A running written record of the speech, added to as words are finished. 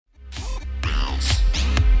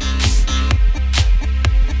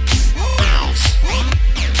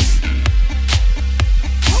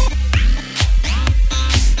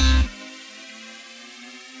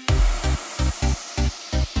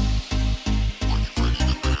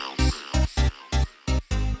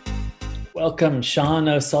Welcome, Sean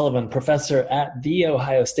O'Sullivan, professor at The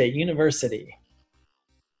Ohio State University.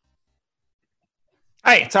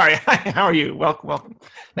 Hi, sorry. Hi, how are you? Welcome.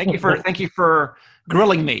 Thank you for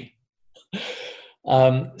grilling me.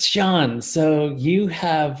 Sean, so you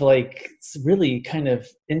have really kind of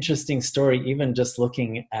interesting story, even just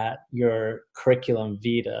looking at your curriculum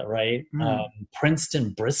vita, right?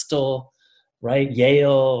 Princeton, Bristol, right?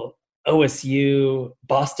 Yale, OSU,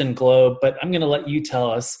 Boston Globe. But I'm going to let you tell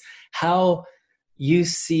us how you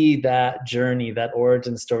see that journey, that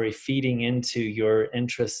origin story feeding into your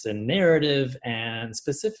interests in narrative and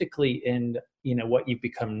specifically in, what you've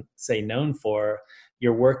become, say, known for,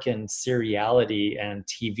 your work in seriality and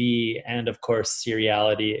TV, and of course,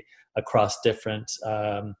 seriality across different,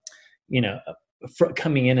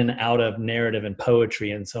 coming in and out of narrative and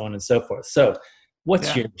poetry and so on and so forth. So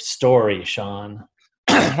what's your story, Sean?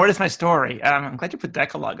 What is my story? I'm glad you put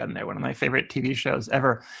Decalogue on there, one of my favorite TV shows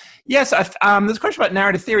ever. Yes, this question about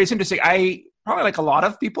narrative theory is interesting. I probably, like a lot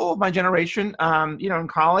of people of my generation, in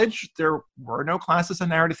college, there were no classes on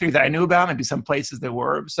narrative theory that I knew about. Maybe some places there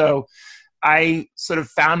were. So I sort of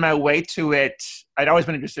found my way to it. I'd always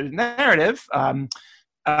been interested in narrative in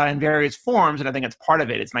various forms, and I think it's part of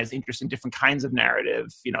it. It's my interest in different kinds of narrative,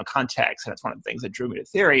 context, and that's one of the things that drew me to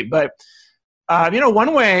theory. But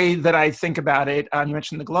one way that I think about it, you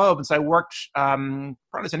mentioned the Globe, and so I worked part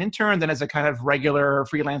as an intern, then as a kind of regular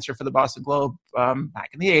freelancer for the Boston Globe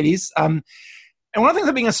back in the 80s. And one of the things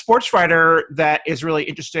about being a sports writer that is really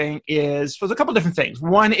interesting is, there's a couple different things.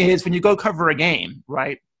 One is when you go cover a game,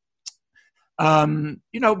 right?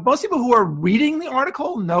 Most people who are reading the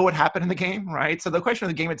article know what happened in the game, right? So the question of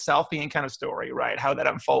the game itself being kind of story, right? How that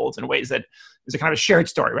unfolds in ways that is a kind of a shared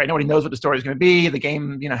story, right? Nobody knows what the story is going to be. The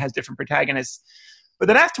game, has different protagonists. But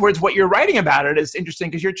then afterwards, what you're writing about it is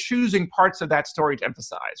interesting because you're choosing parts of that story to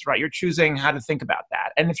emphasize, right? You're choosing how to think about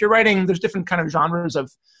that. And if you're writing, there's different kind of genres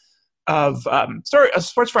of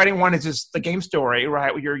sports writing. One is just the game story,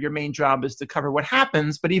 right? Where your main job is to cover what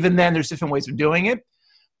happens. But even then, there's different ways of doing it.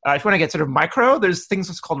 If you want to get sort of micro, there's things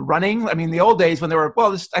that's called running. I mean, the old days when there were,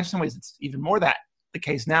 in some ways it's even more that the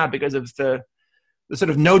case now because of the sort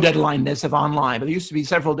of no deadline-ness of online. But there used to be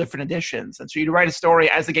several different editions. And so you'd write a story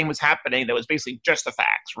as the game was happening that was basically just the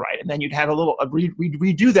facts, right? And then you'd have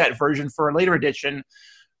redo that version for a later edition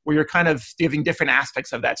where you're kind of giving different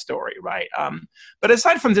aspects of that story, right? But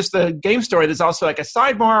aside from just the game story, there's also like a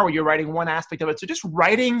sidebar where you're writing one aspect of it. So just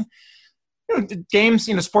writing games,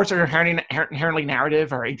 sports are inherently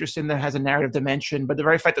narrative or interesting that has a narrative dimension, but the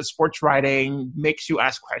very fact that sports writing makes you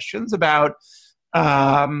ask questions about,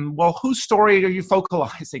 whose story are you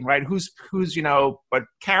focalizing, right? Who's what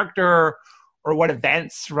character or what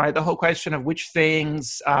events, right? The whole question of which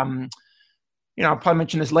things, I'll probably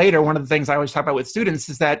mention this later. One of the things I always talk about with students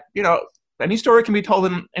is that, any story can be told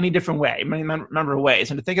in any different way, many number of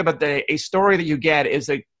ways. And to think about a story that you get is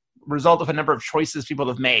a result of a number of choices people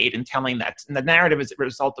have made in telling that. And the narrative is a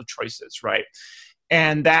result of choices, right?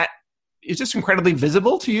 And that is just incredibly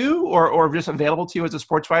visible to you or just available to you as a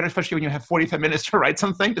sports writer, especially when you have 45 minutes to write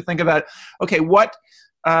something, to think about, okay, what,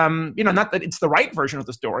 not that it's the right version of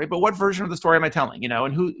the story, but what version of the story am I telling,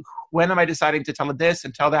 and when am I deciding to tell this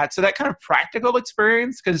and tell that? So that kind of practical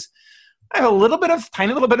experience, because I have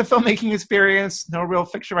tiny little bit of filmmaking experience, no real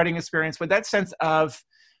fiction writing experience, but that sense of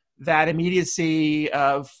that immediacy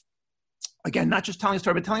of, again, not just telling a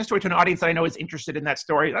story, but telling a story to an audience that I know is interested in that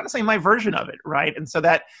story, not necessarily my version of it, right? And so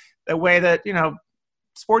that the way that,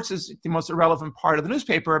 sports is the most irrelevant part of the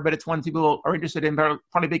newspaper, but it's one people are interested in,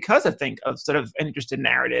 probably because I think of sort of an interest in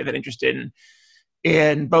narrative and interested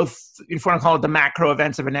in both, if you want to call it the macro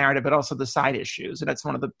events of a narrative, but also the side issues. And that's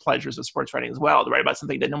one of the pleasures of sports writing as well, to write about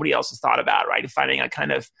something that nobody else has thought about, right? Finding a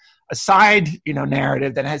kind of a side,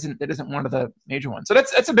 narrative that isn't one of the major ones. So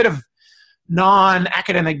that's a bit of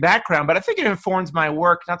non-academic background, but I think it informs my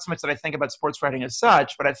work, not so much that I think about sports writing as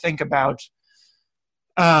such, but I think about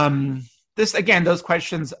those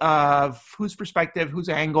questions of whose perspective, whose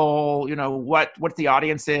angle, what the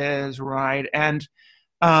audience is, right? And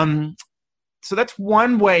so that's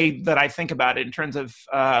one way that I think about it in terms of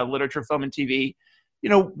literature, film, and TV.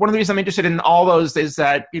 One of the reasons I'm interested in all those is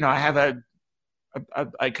that, I have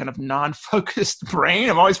a kind of non-focused brain.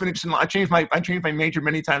 I've always been interested I changed my major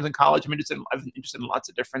many times in college. I've been interested in lots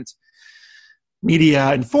of different media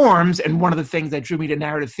and forms. And one of the things that drew me to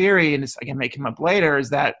narrative theory, and this again may come up later, is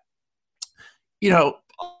that,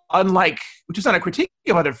 unlike, which is not a critique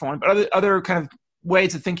of other forms, but other kind of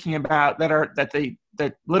ways of thinking about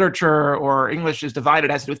that literature or English is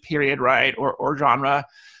divided as to do with period, right, or genre.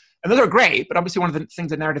 And those are great, but obviously one of the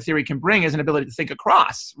things that narrative theory can bring is an ability to think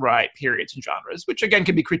across, right, periods and genres, which again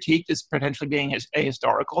can be critiqued as potentially being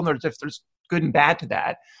ahistorical, and there's good and bad to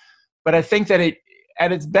that. But I think that it,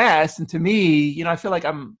 at its best, and to me, I feel like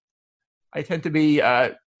I tend to be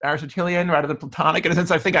Aristotelian rather than Platonic in a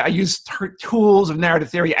sense. I think I use tools of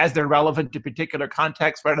narrative theory as they're relevant to particular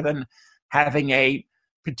contexts rather than having a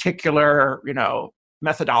particular,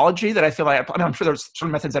 methodology that I feel like, I'm sure there's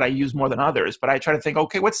certain methods that I use more than others, but I try to think,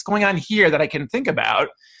 okay, what's going on here that I can think about?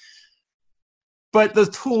 But the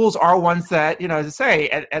tools are ones that, as I say,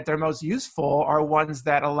 at their most useful are ones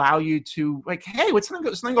that allow you to, like, hey, what's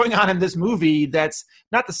something going on in this movie that's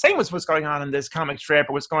not the same as what's going on in this comic strip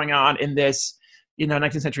or what's going on in this,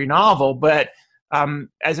 19th century novel, but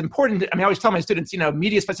as important, I always tell my students,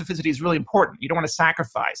 media specificity is really important. You don't want to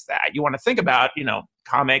sacrifice that. You want to think about,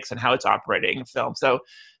 comics and how it's operating in film. So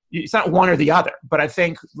it's not one or the other. But I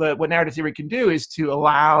think what narrative theory can do is to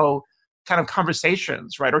allow kind of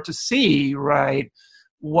conversations, right, or to see, right,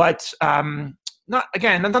 what, not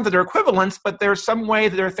that they're equivalents, but there's some way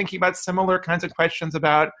that they're thinking about similar kinds of questions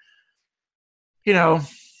about,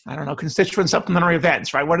 constituent supplementary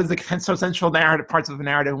events, right? What is the essential narrative parts of the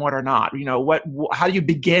narrative and what are not? How do you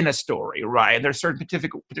begin a story, right? And there's certain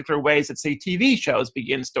particular ways that, say, TV shows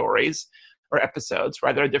begin stories or episodes,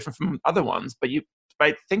 right? That are different from other ones. But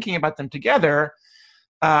by thinking about them together,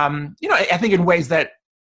 I think in ways that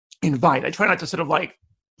invite. I try not to sort of like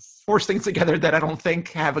force things together that I don't think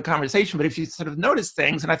have a conversation. But if you sort of notice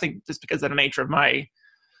things, and I think just because of the nature of my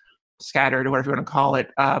scattered or whatever you want to call it,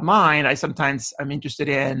 mine, I'm interested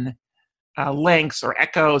in links or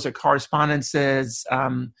echoes or correspondences,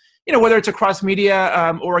 whether it's across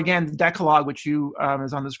media or again, the Decalogue, which is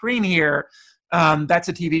on the screen here. That's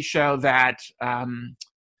a TV show that, to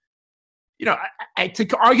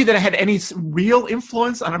argue that it had any real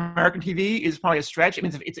influence on American TV is probably a stretch.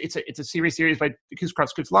 It's a series by Krzysztof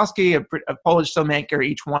Kieślowski, a Polish filmmaker.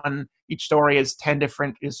 Each story is 10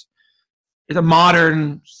 different, is a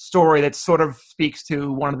modern story that sort of speaks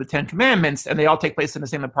to one of the 10 commandments, and they all take place in the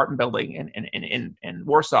same apartment building in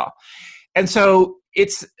Warsaw. And so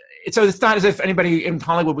it's not as if anybody in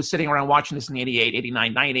Hollywood was sitting around watching this in 88,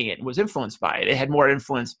 89, 90 and was influenced by it. It had more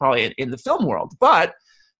influence probably in the film world. But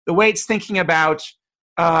the way it's thinking about,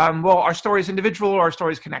 are stories individual or are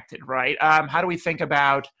stories connected, right? How do we think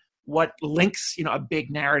about what links, a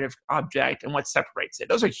big narrative object and what separates it?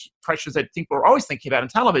 Those are questions that I think we're always thinking about in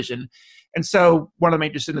television. And so one of the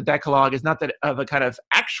majors in the Decalogue is not that of a kind of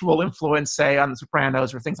actual influence, say, on The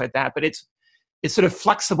Sopranos or things like that, but it's sort of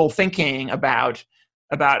flexible thinking about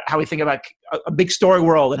how we think about a big story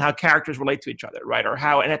world and how characters relate to each other, right? Or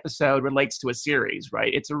how an episode relates to a series,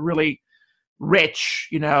 right? It's a really rich,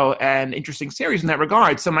 and interesting series in that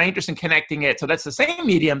regard. So my interest in connecting it, so that's the same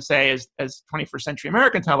medium, say, as 21st century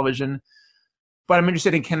American television, but I'm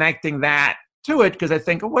interested in connecting that to it because I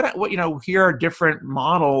think, what here are different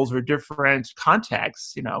models or different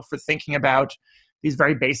contexts, for thinking about these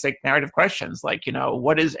very basic narrative questions, like,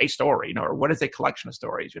 what is a story, or what is a collection of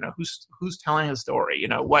stories, who's telling a story,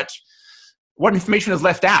 what information is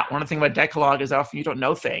left out. One of the things about Decalogue is often you don't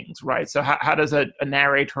know things, right? So how does a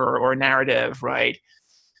narrator or a narrative, right,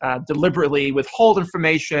 deliberately withhold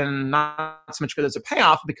information, not so much because it's a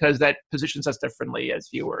payoff, because that positions us differently as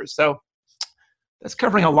viewers. So that's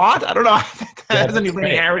covering a lot. I don't know if that has any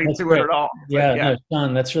linearity to it at all. Yeah, no,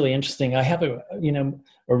 Sean, that's really interesting. I have a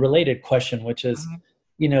related question, which is,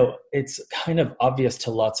 it's kind of obvious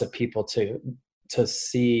to lots of people to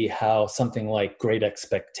see how something like Great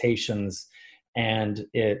Expectations and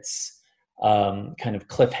its kind of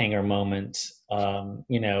cliffhanger moment,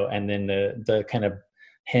 and then the kind of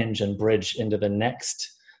hinge and bridge into the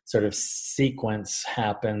next sort of sequence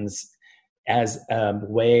happens as a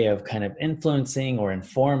way of kind of influencing or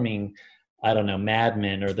informing, I don't know, Mad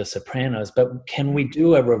Men or The Sopranos. But can we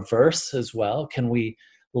do a reverse as well? Can we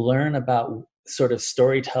learn about sort of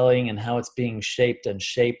storytelling and how it's being shaped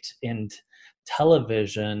in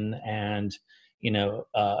television and,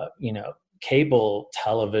 cable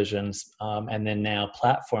televisions, and then now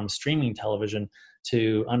platform streaming television,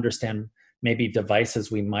 to understand maybe devices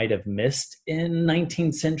we might have missed in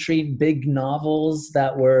 19th century big novels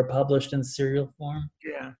that were published in serial form?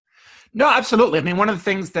 Yeah. No, absolutely. One of the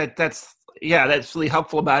things that's really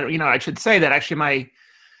helpful about it, I should say that actually my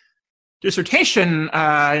dissertation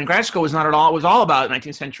in grad school was all about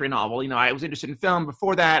 19th century novel. I was interested in film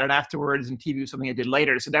before that, and afterwards, and TV was something I did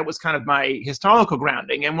later. So that was kind of my historical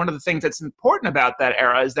grounding. And one of the things that's important about that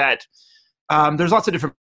era is that there's lots of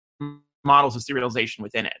different models of serialization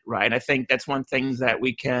within it, right? And I think that's one thing that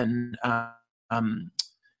we can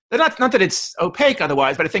not that it's opaque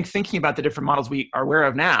otherwise, but I think thinking about the different models we are aware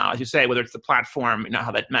of now, as you say, whether it's the platform,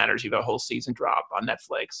 how that matters. You have a whole season drop on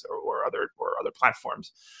Netflix or other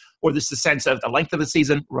platforms, or this the sense of the length of the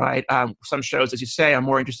season, right? Some shows, as you say, I'm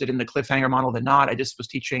more interested in the cliffhanger model than not. I just was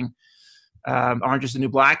teaching Orange is the New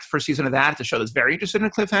Black, first season of that. It's a show that's very interested in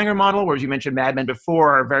a cliffhanger model, whereas you mentioned Mad Men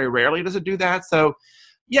before, very rarely does it do that. So,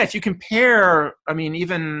 yeah, if you compare, even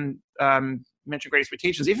you mentioned Great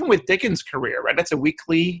Expectations, even with Dickens' career, right? That's a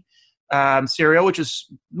weekly serial, which is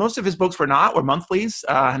most of his books were monthlies,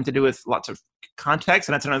 having to do with lots of context,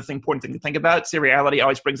 and that's another important thing to think about. Seriality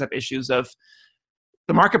always brings up issues of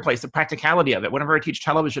the marketplace, the practicality of it. Whenever I teach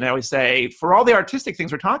television, I always say, for all the artistic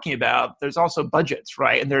things we're talking about, there's also budgets,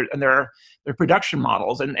 right? And there are production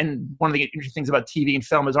models, and one of the interesting things about TV and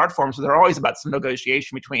film is art forms, so they're always about some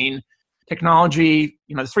negotiation between technology,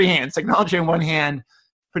 the three hands, technology on one hand,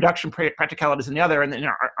 production practicalities in the other, and then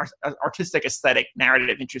our artistic, aesthetic,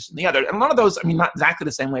 narrative interests in the other. And a lot of those, not exactly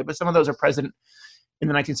the same way, but some of those are present in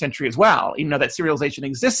the 19th century as well. That serialization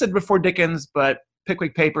existed before Dickens, but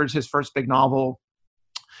Pickwick Papers, his first big novel,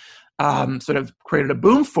 sort of created a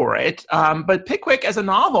boom for it. But Pickwick as a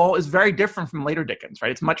novel is very different from later Dickens,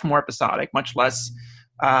 right? It's much more episodic, much less,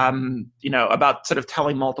 about sort of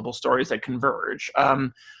telling multiple stories that converge.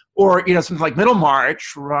 Or, something like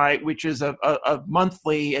Middlemarch, right, which is a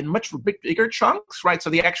monthly and much bigger chunks, right? So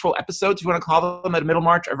the actual episodes, if you want to call them, at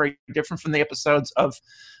Middlemarch are very different from the episodes of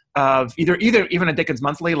either even a Dickens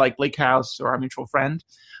monthly like Bleak House or Our Mutual Friend.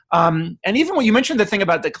 And even when you mentioned the thing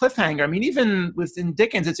about the cliffhanger, even within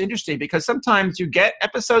Dickens, it's interesting because sometimes you get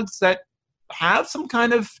episodes that have some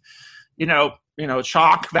kind of,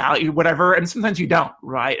 shock value, whatever, and sometimes you don't,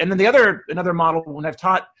 right? And then another model, when I've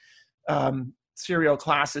taught serial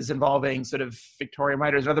classes involving sort of Victorian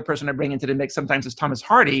writers, another person I bring into the mix sometimes is Thomas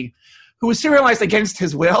Hardy, who was serialized against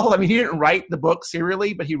his will. He didn't write the book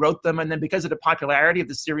serially, but he wrote them, and then because of the popularity of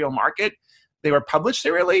the serial market, they were published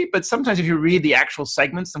serially. But sometimes if you read the actual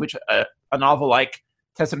segments in which a novel like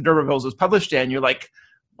Tess and D'Urbervilles was published in, you're like,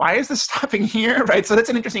 why is this stopping here, right? So that's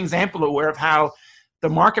an interesting example of how the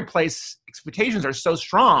marketplace expectations are so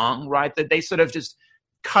strong, right, that they sort of just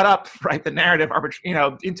cut up, right, the narrative,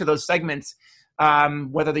 into those segments,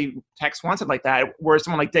 whether the text wants it like that, whereas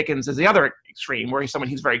someone like Dickens is the other extreme, where he's someone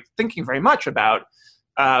who's thinking very much about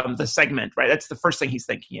the segment, right? That's the first thing he's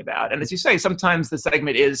thinking about. And as you say, sometimes the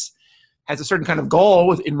segment has a certain kind of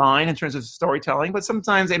goal in mind in terms of storytelling, but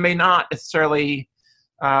sometimes it may not necessarily.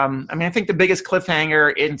 I think the biggest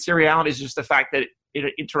cliffhanger in seriality is just the fact that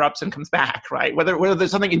it interrupts and comes back, right? Whether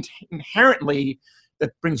there's something inherently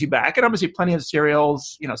that brings you back, and obviously plenty of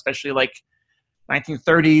serials, especially like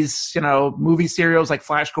 1930s, movie serials like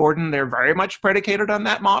Flash Gordon, they're very much predicated on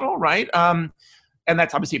that model, right? And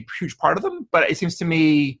that's obviously a huge part of them. But it seems to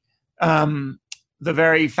me the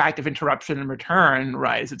very fact of interruption and return,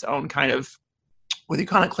 right, is its own kind of, whether you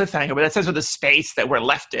call it cliffhanger, but that sense of the space that we're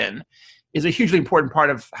left in is a hugely important part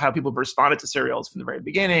of how people responded to serials from the very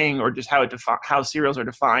beginning, or just how serials are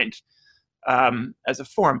defined as a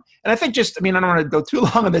form. And I think I don't want to go too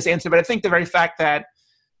long on this answer, but I think the very fact that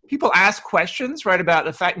people ask questions, right, about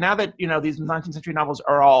the fact now that, these 19th century novels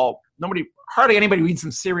are hardly anybody reads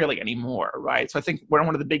them serially anymore, right? So I think one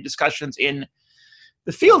of the big discussions in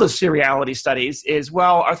the field of seriality studies is,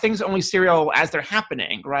 well, are things only serial as they're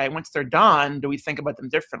happening, right? Once they're done, do we think about them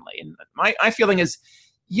differently? And my feeling is,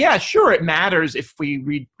 yeah, sure, it matters if we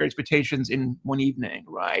read Great Expectations in one evening,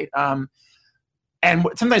 right? And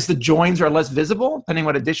sometimes the joins are less visible. Depending on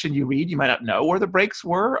what edition you read, you might not know where the breaks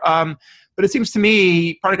were. But it seems to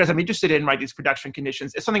me, partly because I'm interested in, right, these production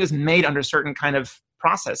conditions, if something is made under certain kind of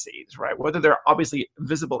processes, right, whether they're obviously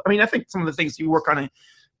visible. I think some of the things you work on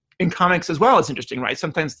in comics as well is interesting, right?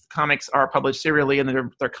 Sometimes comics are published serially and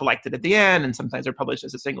they're collected at the end, and sometimes they're published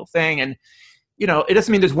as a single thing. And it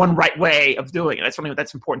doesn't mean there's one right way of doing it. That's something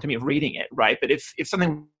that's important to me of reading it, right? But if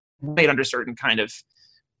something made under certain kind of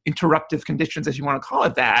interruptive conditions, as you want to call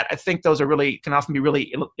it that, I think those can often be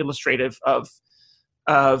really illustrative of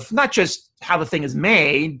not just how the thing is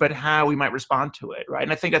made, but how we might respond to it, right?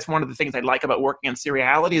 And I think that's one of the things I like about working on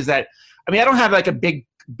seriality is that, I don't have like a big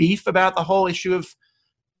beef about the whole issue of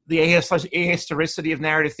the ahistoricity of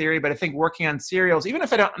narrative theory, but I think working on serials, even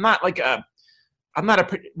if I'm not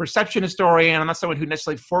a reception historian, I'm not someone who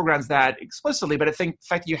necessarily foregrounds that explicitly, but I think the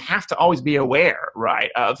fact that you have to always be aware, right,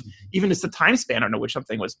 of even just the time span under which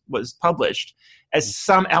something was published as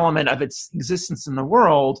some element of its existence in the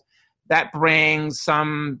world, that brings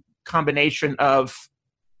some combination of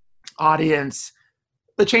audience.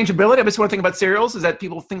 The changeability, I guess one thing about serials is that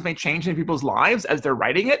things may change in people's lives as they're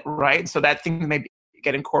writing it, right? So that thing may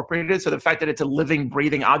get incorporated. So the fact that it's a living,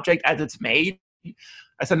 breathing object as it's made,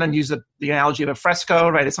 I sometimes use the analogy of a fresco,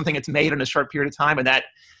 right? It's something that's made in a short period of time, and that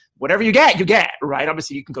whatever you get, right?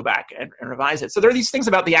 Obviously, you can go back and revise it. So there are these things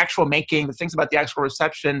about the actual making, the things about the actual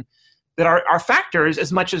reception that are factors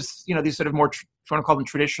as much as, these sort of more, if you want to call them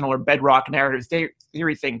traditional or bedrock narrative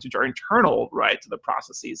theory things, which are internal, right, to the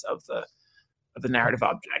processes of the narrative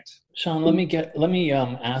object. Sean, let me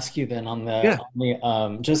ask you then on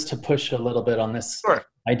the just to push a little bit on this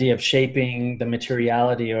idea of shaping the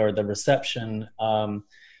materiality or the reception. So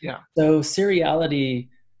seriality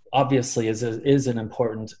obviously is an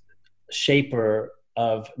important shaper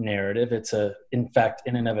of narrative. It's in fact,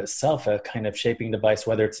 in and of itself, a kind of shaping device,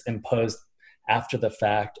 whether it's imposed after the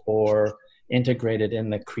fact or integrated in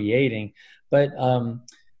the creating. But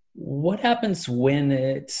what happens when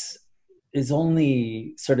it is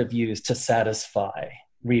only sort of used to satisfy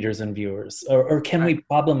readers and viewers? Or can we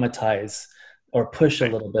problematize or push a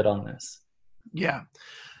little bit on this? Yeah.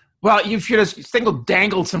 Well, you've just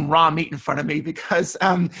dangled some raw meat in front of me, because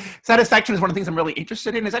satisfaction is one of the things I'm really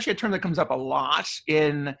interested in. It's actually a term that comes up a lot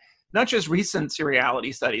in not just recent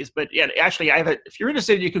seriality studies, but actually, if you're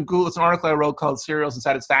interested, you can Google. It's an article I wrote called "Serials and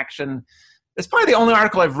Satisfaction." It's probably the only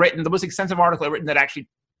article I've written, the most extensive article I've written that actually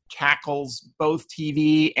tackles both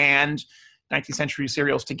TV and 19th century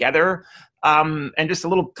serials together. And just a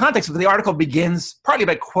little context, the article begins partly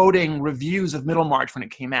by quoting reviews of Middlemarch when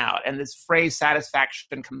it came out. And this phrase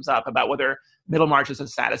satisfaction comes up about whether Middlemarch is a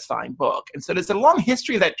satisfying book. And so there's a long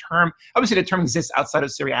history of that term. Obviously, the term exists outside of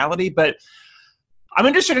seriality, but I'm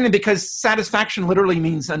interested in it because satisfaction literally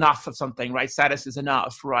means enough of something, right? Satis is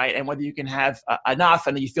enough, right? And whether you can have enough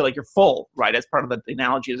and then you feel like you're full, right? As part of the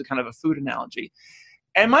analogy, as a kind of a food analogy.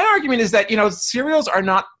 And my argument is that, serials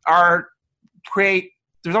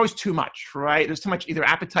there's always too much, right? There's too much either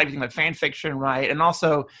appetite, you think about fan fiction, right? And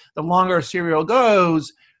also the longer a serial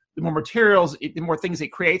goes, the more materials, the more things it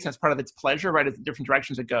creates, and that's part of its pleasure, right? It's the different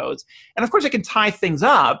directions it goes. And of course it can tie things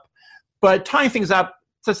up, but tying things up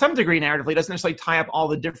to some degree narratively doesn't necessarily tie up all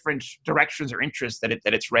the different directions or interests that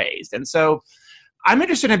it's raised. And so I'm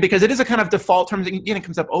interested in it because it is a kind of default term that it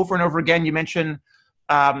comes up over and over again. You mentioned,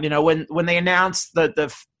 when they announced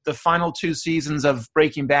the final 2 seasons of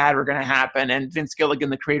Breaking Bad were going to happen, and Vince Gilligan,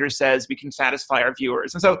 the creator, says we can satisfy our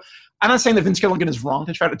viewers. And so I'm not saying that Vince Gilligan is wrong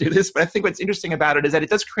to try to do this, but I think what's interesting about it is that it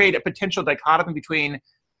does create a potential dichotomy between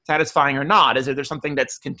satisfying or not, as if there's something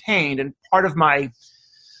that's contained. And part of my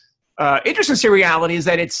interest in seriality is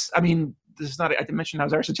that this is not, I mentioned I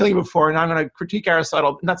was Aristotelian before, and I'm going to critique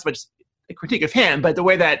Aristotle, not so much a critique of him, but the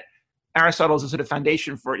way that Aristotle is a sort of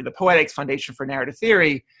foundation for the poetics, foundation for narrative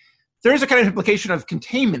theory. There is a kind of implication of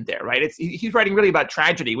containment there, right? He's writing really about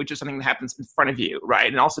tragedy, which is something that happens in front of you, right?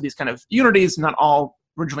 And also these kind of unities, not all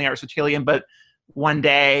originally Aristotelian, but one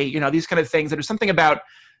day, these kind of things. There's something about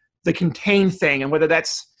the contained thing, and whether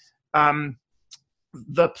that's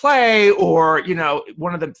the play or,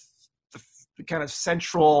 one of the kind of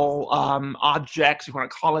central objects, if you want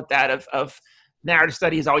to call it that, of narrative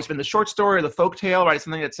study has always been the short story or the folk tale, right?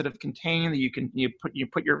 Something that's sort of contained that you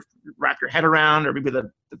wrap your head around, or maybe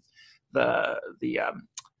the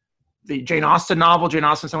Jane Austen novel. Jane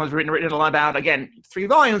Austen, someone's written a lot about, again, 3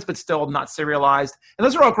 volumes, but still not serialized. And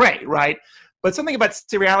those are all great, right? But something about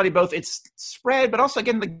seriality, both its spread, but also,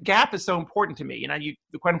 again, the gap is so important to me.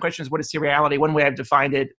 The question is, what is seriality? One way I've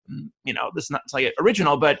defined it, this is not entirely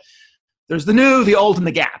original, but there's the new, the old, and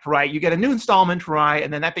the gap, right? You get a new installment, right?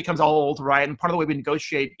 And then that becomes old, right? And part of the way we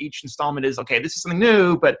negotiate each installment is, okay, this is something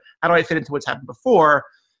new, but how do I fit into what's happened before?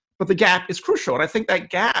 But the gap is crucial. And I think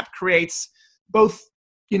that gap creates both,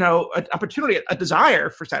 an opportunity, a desire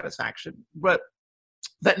for satisfaction, but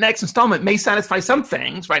that next installment may satisfy some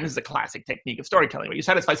things, right? And this is a classic technique of storytelling, where you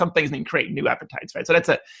satisfy some things and then create new appetites, right? So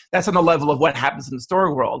that's on the level of what happens in the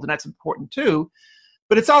story world, and that's important too.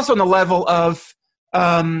 But it's also on the level of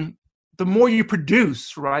the more you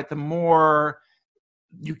produce, right, the more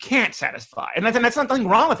you can't satisfy. And that's nothing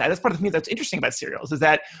wrong with that. That's part of me that's interesting about serials, is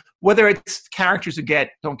that whether it's characters who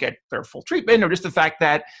don't get their full treatment, or just the fact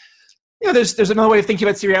that, there's another way of thinking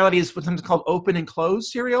about seriality is what's sometimes called open and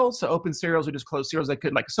closed serials. So open serials are just closed serials that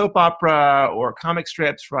could, like a soap opera or comic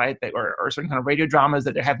strips, right? Or certain kind of radio dramas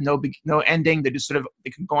that have no ending. They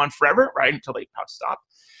can go on forever, right, until they stop.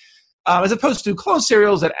 As opposed to closed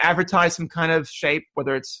serials that advertise some kind of shape,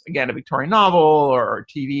 whether it's, again, a Victorian novel or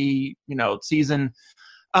TV, season.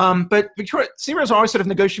 But serials are always sort of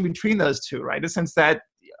negotiating between those two, right? In the sense that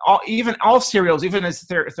all serials, even if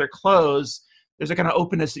they're closed, there's a kind of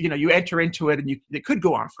openness. You enter into it, and it could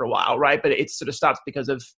go on for a while, right? But it sort of stops because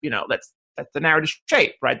of that's the narrative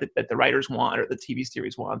shape, right? That the writers want, or the TV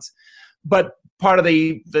series wants. But part of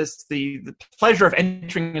the pleasure of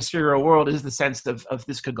entering a serial world is the sense of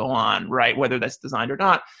this could go on, right? Whether that's designed or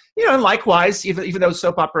not. And likewise, even though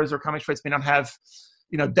soap operas or comic strips may not have,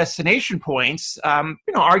 destination points,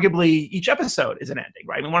 arguably each episode is an ending,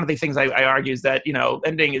 right? I mean, one of the things I argue is that,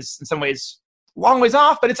 ending is in some ways a long ways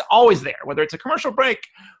off, but it's always there, whether it's a commercial break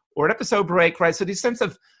or an episode break, right? So the sense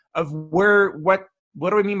of what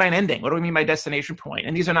do we mean by an ending? What do we mean by destination point?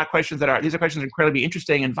 And these are questions that are incredibly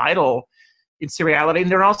interesting and vital in seriality,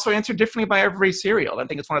 and they're also answered differently by every serial. I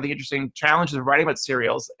think it's one of the interesting challenges of writing about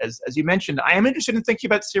serials. As you mentioned, I am interested in thinking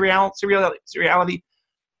about seriality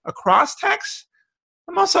across texts.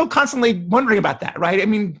 I'm also constantly wondering about that, right? I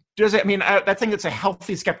mean, I think it's a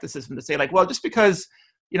healthy skepticism to say, like, well, just because,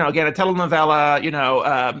 again, a telenovela,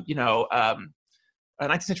 a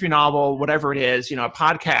 19th century novel, whatever it is, a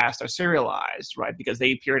podcast are serialized, right? Because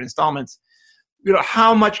they appear in installments.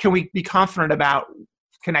 How much can we be confident about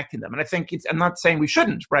connecting them? And I think I'm not saying we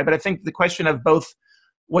shouldn't, right? But I think the question of both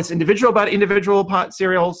what's individual about individual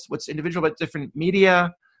serials, what's individual about different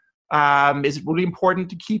media, is really important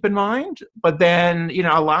to keep in mind. But then,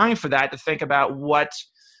 allowing for that to think about what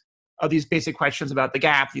are these basic questions about the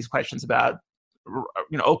gap, these questions about,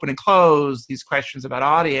 open and close, these questions about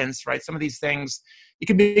audience, right? Some of these things, it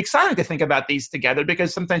can be exciting to think about these together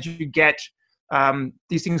because sometimes you get,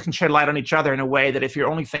 these things can shed light on each other in a way that if you're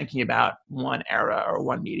only thinking about one era or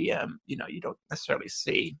one medium, you don't necessarily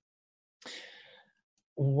see.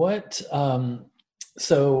 What,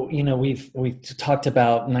 so, we've talked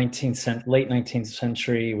about late 19th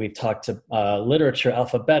century. We've talked to literature,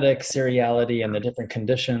 alphabetic, seriality, and the different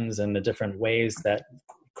conditions and the different ways that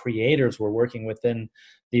creators were working within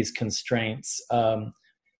these constraints.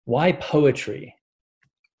 Why poetry?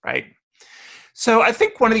 Right. So I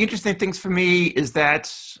think one of the interesting things for me is that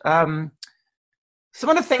some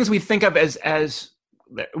of the things we think of as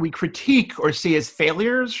we critique or see as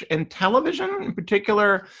failures in television in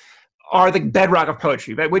particular are the bedrock of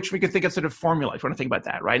poetry, by which we could think of sort of formula, if you want to think about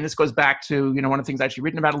that, right? And this goes back to, one of the things I've actually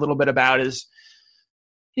written about a little bit about is,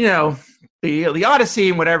 the Odyssey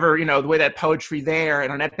and whatever, the way that poetry there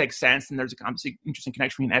in an epic sense, and there's obviously interesting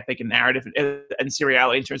connection between epic and narrative and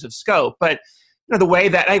seriality in terms of scope, but the way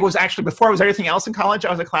that I was actually, before I was everything else in college,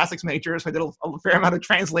 I was a classics major, so I did a fair amount of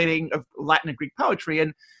translating of Latin and Greek poetry,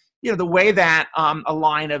 and the way that a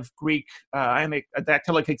line of Greek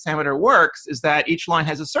dactylic hexameter works is that each line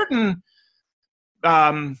has a certain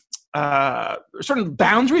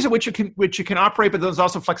boundaries at which you can operate, but there's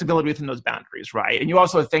also flexibility within those boundaries, right? And you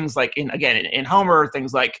also have things like in Homer,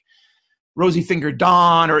 things like rosy-fingered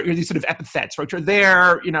dawn, or these sort of epithets, which are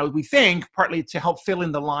there, we think partly to help fill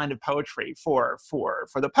in the line of poetry for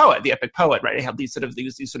the poet, the epic poet, right? They have these sort of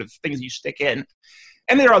things you stick in.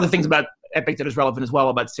 And there are other things about epic that is relevant as well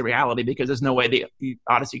about seriality, because there's no way the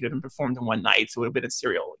Odyssey could have been performed in one night, so it would have been a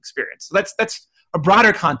serial experience. So that's a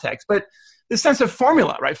broader context, but the sense of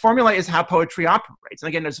formula, right? Formula is how poetry operates. And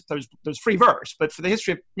again, there's free verse, but for the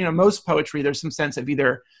history of most poetry, there's some sense of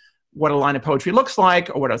either what a line of poetry looks like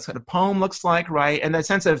or what a sort of poem looks like, right? And that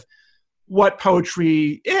sense of what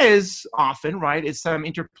poetry is often, right, is some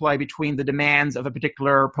interplay between the demands of a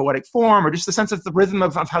particular poetic form or just the sense of the rhythm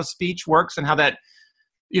of how speech works and how that,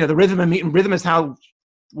 the rhythm is how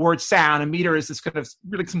words sound, and meter is this kind of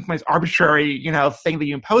really sometimes arbitrary, thing that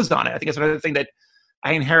you impose on it. I think it's another thing that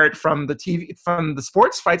I inherit from the TV, from the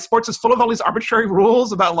sports, right? Sports is full of all these arbitrary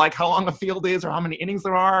rules about like how long a field is or how many innings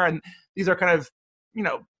there are. And these are kind of,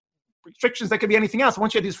 restrictions that could be anything else.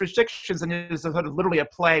 Once you have these restrictions, and there's sort of literally a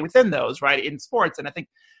play within those, right, in sports. And I think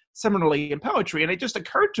similarly in poetry. And it just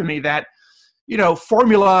occurred to me that,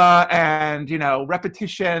 formula and,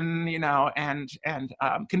 repetition, and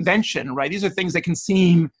convention, right? These are things that can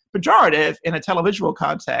seem pejorative in a televisual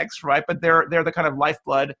context, right? But they're the kind of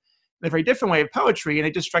lifeblood in a very different way of poetry. And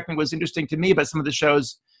it just struck me was interesting to me about some of the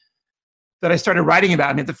shows that I started writing about.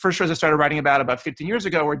 I mean, the first shows I started writing about 15 years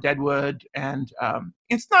ago were Deadwood. And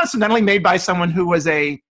it's not incidentally made by someone who was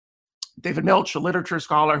David Milch, a literature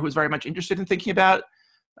scholar who was very much interested in thinking about,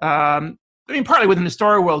 partly within the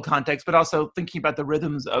story world context, but also thinking about the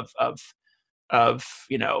rhythms of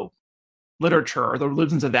literature, or the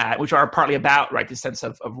rhythms of that, which are partly about, right, the sense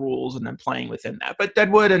of rules and then playing within that. But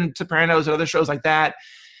Deadwood and Sopranos and other shows like that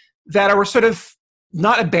are sort of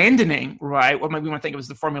not abandoning, right, what we want to think of as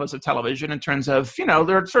the formulas of television in terms of,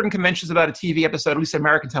 there are certain conventions about a TV episode, at least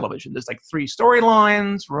American television. There's like 3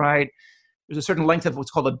 storylines, right? There's a certain length of what's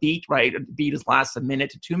called a beat, right? A beat lasts a minute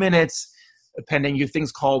to 2 minutes, depending. You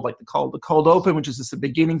things called the cold open, which is just the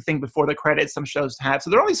beginning thing before the credits. Some shows have. So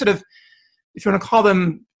they're only sort of, if you want to call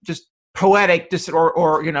them just poetic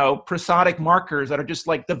or prosodic markers that are just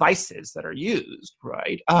like devices that are used,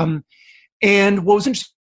 right? And what was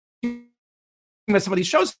interesting with some of these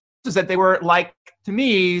shows is that they were like, to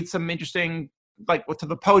me, some interesting, like to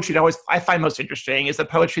the poetry that I find most interesting is the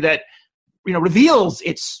poetry that reveals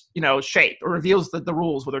its shape or reveals the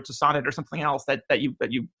rules, whether it's a sonnet or something else that you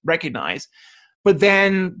recognize. But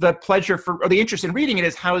then the pleasure or the interest in reading it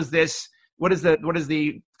is what is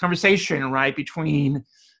the conversation, right, between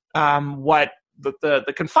what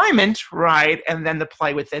the confinement, right, and then the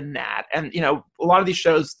play within that. And a lot of these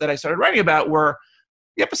shows that I started writing about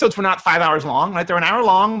the episodes were not 5 hours long, right? They're an hour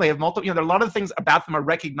long. They have multiple, there are a lot of things about them are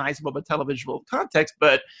recognizable but televisual context,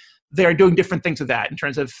 but they're doing different things with that in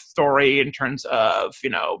terms of story, in terms of,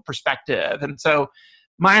 perspective. And so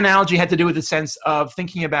my analogy had to do with the sense of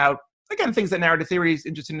thinking about, again, things that narrative theory is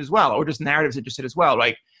interested in as well, or just narratives interested as well.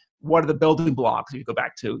 Like, what are the building blocks if you go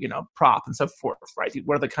back to, prop and so forth, right?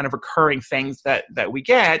 What are the kind of recurring things that we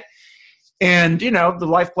get? And, the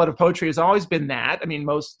lifeblood of poetry has always been that. I mean,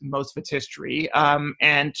 most of its history. Again,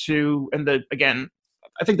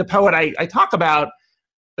 I think the poet I talk about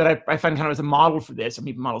that I find kind of as a model for this,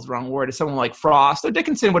 maybe model is the wrong word, is someone like Frost. Or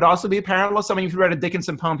Dickinson would also be a parallel. So, if you read a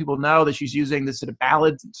Dickinson poem, people know that she's using this sort of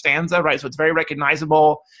ballad stanza, right? So it's very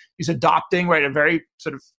recognizable. She's adopting, right, a very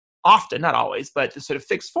sort of often, not always, but just sort of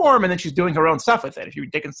fixed form, and then she's doing her own stuff with it. If you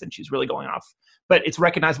read Dickinson, she's really going off. But it's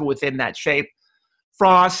recognizable within that shape.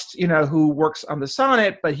 Frost, who works on the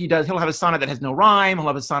sonnet, but he'll have a sonnet that has no rhyme. He'll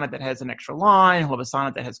have a sonnet that has an extra line. He'll have a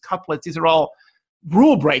sonnet that has couplets. These are all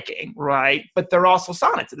rule breaking, right? But they're also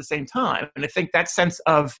sonnets at the same time. And I think that sense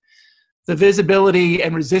of the visibility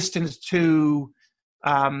and resistance to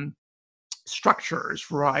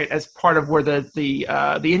structures, right, as part of where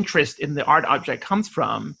the interest in the art object comes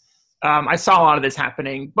from. I saw a lot of this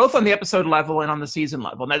happening both on the episode level and on the season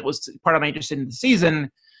level. And that was part of my interest in the season,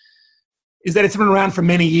 is that it's been around for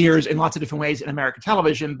many years in lots of different ways in American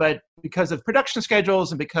television, but because of production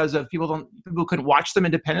schedules and because of people couldn't watch them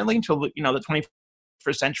independently until the 21st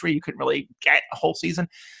century, you couldn't really get a whole season.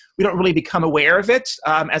 We don't really become aware of it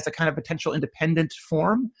as a kind of potential independent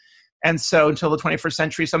form. And so until the 21st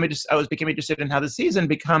century, I became interested in how the season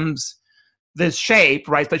becomes this shape,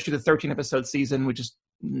 right? Especially the 13 episode season, which is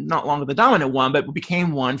not longer the dominant one, but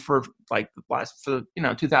became one for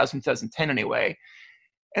 2010 anyway.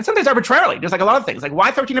 And sometimes arbitrarily, there's like a lot of things, like why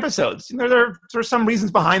 13 episodes? There are some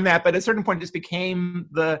reasons behind that, but at a certain point, it just became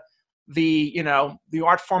the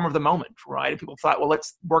art form of the moment, right? And people thought, well,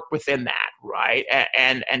 let's work within that, right,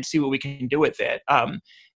 and see what we can do with it.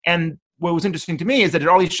 And what was interesting to me is that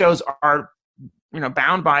all these shows are,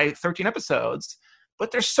 bound by 13 episodes,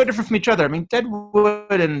 but they're so different from each other. I mean,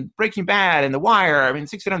 Deadwood and Breaking Bad and The Wire,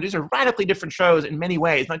 6 Feet Under, these are radically different shows in many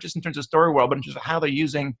ways, not just in terms of story world, but in terms of how they're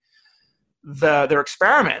using their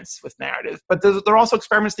experiments with narrative. But they're also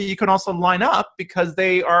experiments that you can also line up because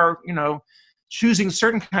they are, choosing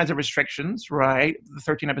certain kinds of restrictions, right? The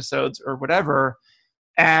 13 episodes or whatever,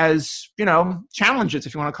 as, challenges,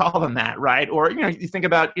 if you want to call them that, right? Or, you think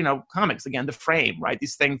about, comics, again, the frame, right?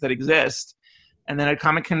 These things that exist. And then a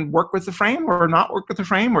comic can work with the frame or not work with the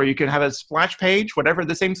frame, or you can have a splash page, whatever,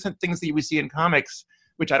 the same things that we see in comics,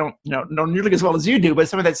 which I don't know nearly as well as you do, but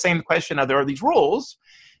some of that same question of there are these rules.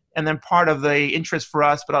 And then part of the interest for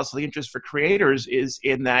us, but also the interest for creators, is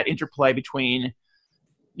in that interplay between,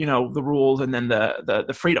 the rules and then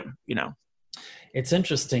the freedom, It's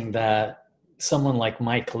interesting that someone like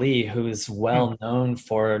Mike Leigh, who's well known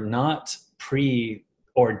for not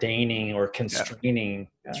preordaining or constraining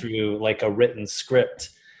through like a written script,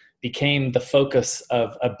 became the focus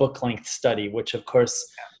of a book-length study, which of course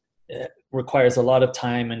requires a lot of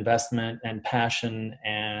time, investment, and passion,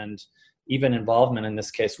 and even involvement in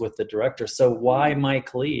this case with the director. So why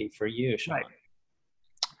Mike Leigh for you, Sean? Right.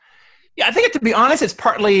 Yeah, I think to be honest, it's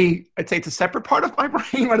partly, I'd say it's a separate part of my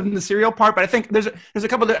brain rather than the serial part, but I think there's a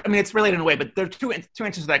couple of, it's related in a way, but there are two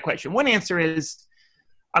answers to that question. One answer is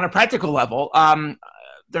on a practical level.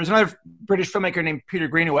 There's another British filmmaker named Peter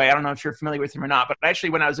Greenaway. I don't know if you're familiar with him or not, but actually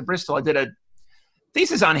when I was at Bristol, I did a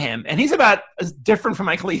thesis on him, and he's about as different from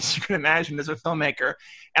Mike Leigh as you can imagine as a filmmaker.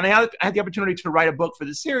 And I had the opportunity to write a book for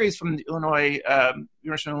the series from the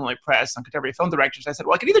University of Illinois Press on contemporary film directors. I said,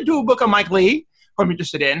 well, I could either do a book on Mike Leigh, who I'm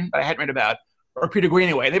interested in, but I hadn't read about, or Peter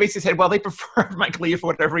Greenaway. And they basically said, well, they prefer Mike Leigh for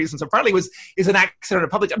whatever reason. So partly is an accident or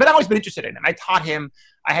public, but I've always been interested in him. I taught him,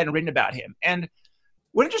 I hadn't written about him. And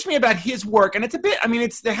what interests me about his work, and it's a bit,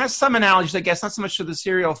 there has some analogies, I guess, not so much to the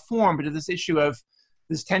serial form, but to this issue of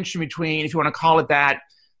this tension between, if you want to call it that,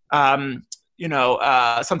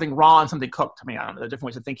 something raw and something cooked. I don't know, there are different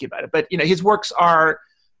ways of thinking about it. But, his works are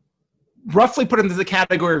roughly put into the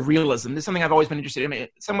category of realism. This is something I've always been interested in. In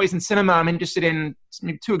some ways in cinema, I'm interested in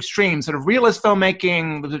maybe two extremes, sort of realist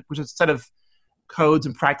filmmaking, which is a set of codes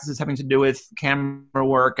and practices having to do with camera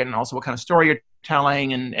work and also what kind of story you're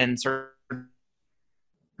telling and certain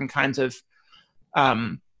kinds of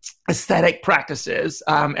aesthetic practices.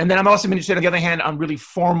 And then I'm also interested, on the other hand, on really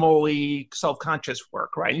formally self-conscious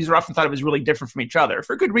work, right? These are often thought of as really different from each other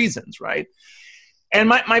for good reasons, right? And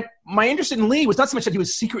my interest in Lee was not so much that he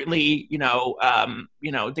was secretly,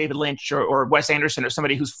 David Lynch or Wes Anderson or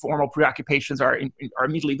somebody whose formal preoccupations are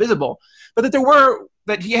immediately visible, but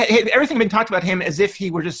that he had everything been talked about him as if he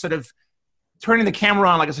were just sort of turning the camera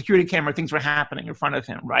on like a security camera, things were happening in front of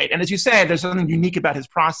him, right? And as you said, there's something unique about his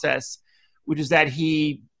process, which is that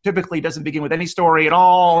he typically doesn't begin with any story at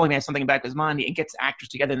all. He has something in the back of his mind. He gets actors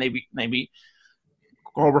together and maybe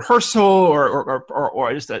or rehearsal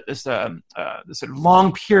or just this sort of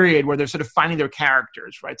long period where they're sort of finding their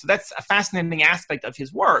characters, right? So that's a fascinating aspect of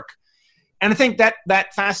his work. And I think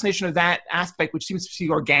that fascination of that aspect, which seems to be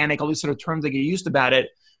organic, all these sort of terms that get used about it,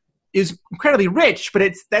 is incredibly rich, but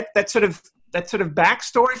it's that sort of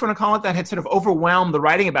backstory, if you want to call it that, had sort of overwhelmed the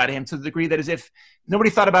writing about him to the degree that as if nobody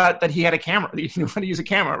thought about that he had a camera, that he knew how to use a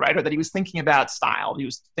camera, right? Or that he was thinking about style, he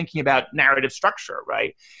was thinking about narrative structure,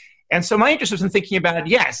 right? And so my interest was in thinking about,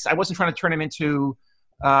 yes, I wasn't trying to turn him into,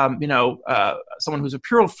 someone who's a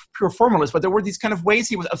pure formalist, but there were these kind of ways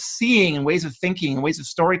of seeing and ways of thinking and ways of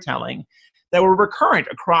storytelling that were recurrent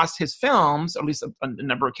across his films, at least a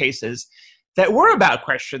number of cases, that were about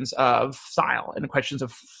questions of style and questions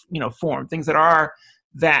of, form, things that are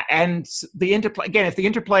that, and the interplay, again, if the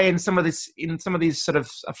interplay in some of these sort of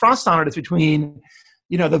Frost sonnets between,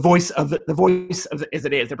 the voice of as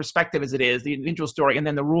it is, the perspective as it is, the individual story, and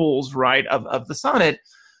then the rules, right, of the sonnet.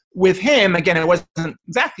 With him, again, it wasn't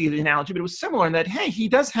exactly the analogy, but it was similar in that, hey, he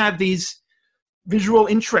does have these visual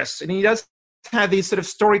interests, and he does have these sort of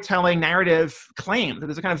storytelling narrative claims.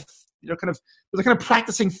 There's a kind of there's a kind of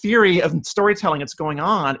practicing theory of storytelling that's going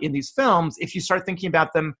on in these films if you start thinking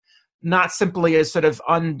about them not simply as sort of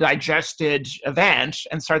undigested events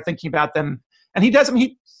and start thinking about them. And he does,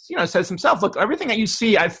 he says himself, look, everything that you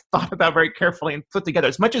see, I've thought about very carefully and put together.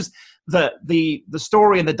 As much as the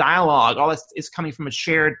story and the dialogue, all this is coming from a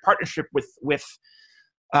shared partnership with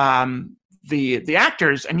the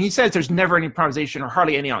actors. And he says there's never any improvisation or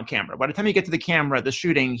hardly any on camera. By the time you get to the camera, the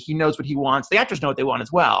shooting, he knows what he wants. The actors know what they want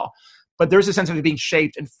as well. But there's a sense of it being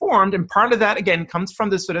shaped and formed. And part of that, again, comes from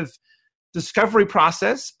this sort of discovery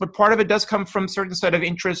process. But part of it does come from certain set of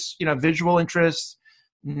interests, visual interests,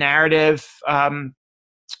 narrative,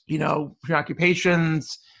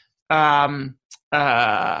 preoccupations, recurrent.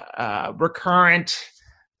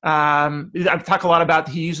 I've talked a lot about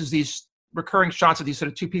he uses these recurring shots of these sort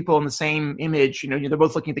of two people in the same image. They're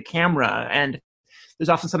both looking at the camera, and there's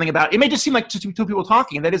often something about it may just seem like just two people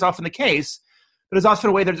talking, and that is often the case. But it's often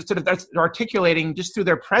a way they're articulating just through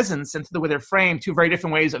their presence and through the way they're framed two very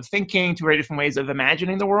different ways of thinking, two very different ways of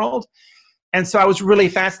imagining the world. And so I was really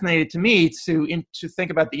fascinated to me to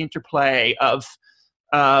think about the interplay of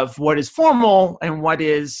what is formal and what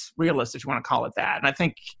is realist, if you want to call it that. And I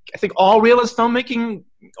think all realist filmmaking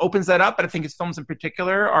opens that up, but I think his films in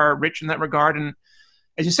particular are rich in that regard. And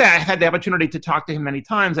as you say, I had the opportunity to talk to him many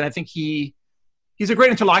times, and I think he's a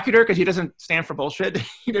great interlocutor because he doesn't stand for bullshit.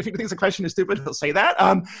 If he thinks a question is stupid, he'll say that.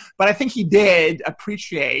 But I think he did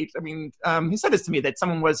appreciate, he said this to me, that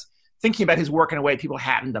someone was thinking about his work in a way people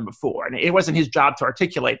hadn't done before. And it wasn't his job to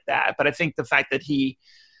articulate that. But I think the fact that he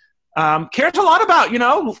cares a lot about,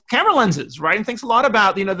 camera lenses, right? And thinks a lot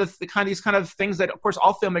about, these kind of things that, of course,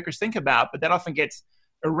 all filmmakers think about, but that often gets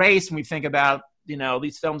erased when we think about,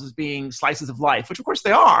 these films as being slices of life, which of course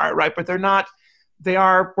they are, right? But they're not, they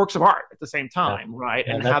are works of art at the same time, right?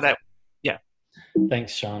 And how that, yeah.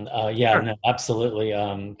 Thanks, Sean. Sure. No, absolutely.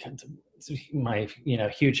 My,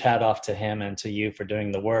 huge hat off to him and to you for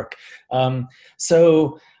doing the work.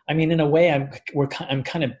 So, in a way, I'm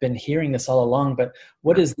kind of been hearing this all along, but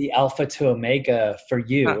what is the alpha to omega for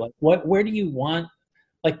you? Like, what do you want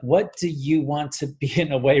to be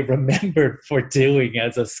in a way remembered for doing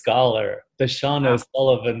as a scholar? The Sean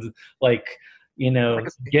O'Sullivan,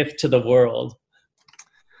 gift to the world.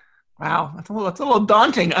 Wow, that's a little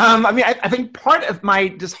daunting. I think part of part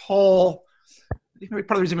of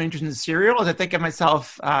the reason I'm interested in Serial is I think of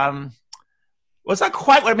myself. Well, it's not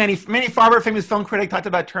quite what Manny Farber, famous film critic, talked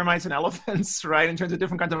about termites and elephants, right? In terms of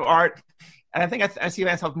different kinds of art. And I think I see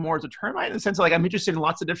myself more as a termite in the sense of I'm interested in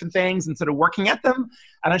lots of different things and sort of working at them.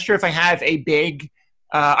 I'm not sure if I have a big,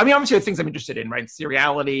 obviously the things I'm interested in, right?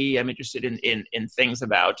 Seriality, I'm interested in things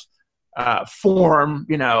about form,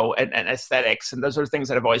 and aesthetics. And those are things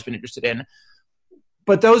that I've always been interested in.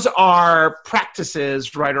 but those are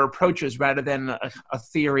practices, right, or approaches rather than a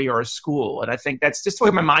theory or a school. And I think that's just the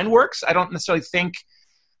way my mind works. I don't necessarily think,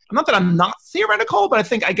 not that I'm not theoretical, but I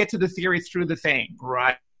think I get to the theory through the thing,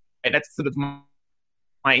 right? And that's sort of my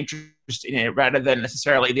interest in it rather than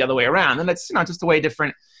necessarily the other way around. And that's, just a way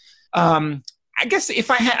different. I guess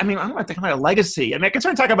if I had, I don't want to think about a legacy. I can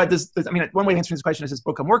sort of talk about this. One way to answer this question is this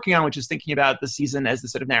book I'm working on, which is thinking about the season as the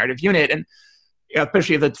sort of narrative unit. And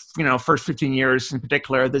especially the first 15 years in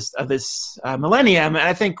particular of this millennium. And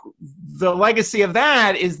I think the legacy of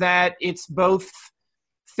that is that it's both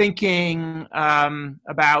thinking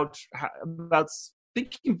about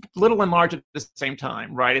thinking little and large at the same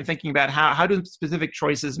time, right? And thinking about how do specific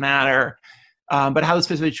choices matter, but how the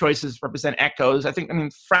specific choices represent echoes. The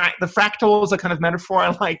fractal is a kind of metaphor I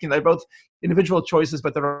like. They're both individual choices,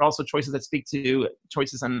 but there are also choices that speak to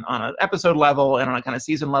choices on an episode level and on a kind of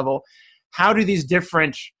season level. How do these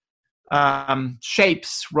different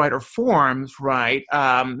shapes, right, or forms, right,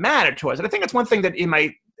 matter to us? And I think it's one thing that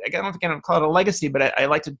I don't think I call it a legacy, but I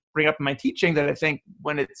like to bring up in my teaching that I think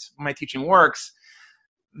when my teaching works,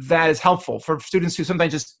 that is helpful for students who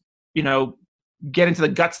sometimes just, get into the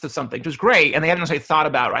guts of something, which is great, and they haven't necessarily thought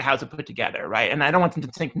about, right, how it's put together, right? And I don't want them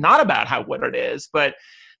to think not about what it is, but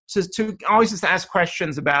to always just ask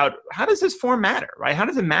questions about how does this form matter, right? How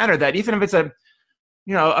does it matter that even if it's a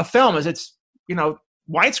film, is it's,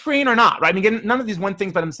 widescreen or not, right? Again, none of these one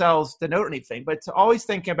things by themselves denote anything, but to always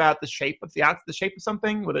think about the shape of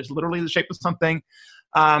something, whether it's literally the shape of something.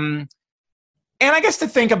 And I guess to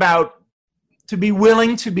think about, to be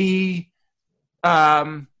willing to be,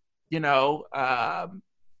 I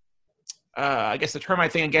guess the term I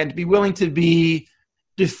think, again, to be willing to be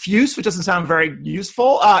diffuse, which doesn't sound very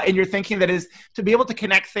useful in your thinking, that is to be able to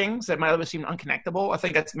connect things that might otherwise seem unconnectable. I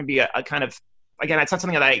think that's maybe a kind of, again, it's not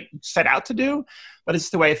something that I set out to do, but it's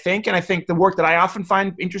the way I think. And I think the work that I often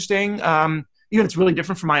find interesting, even if it's really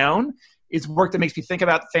different from my own, is work that makes me think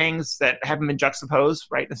about things that haven't been juxtaposed,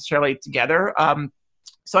 right, necessarily together.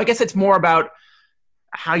 So I guess it's more about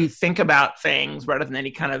how you think about things rather than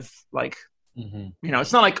any kind of like,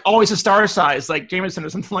 it's not like always a star size like Jameson or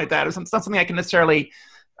something like that. It's not something I can necessarily,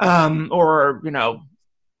 other,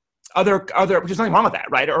 which is nothing wrong with that,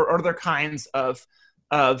 right? Or other kinds of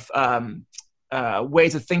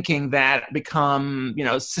ways of thinking that become,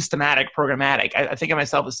 systematic, programmatic. I think of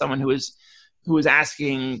myself as someone who is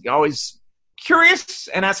asking, always curious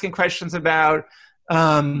and asking questions about,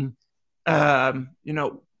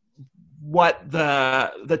 what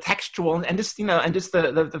the textual and just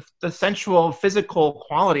the sensual physical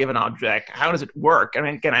quality of an object. How does it work?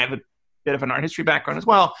 Again, I have a bit of an art history background as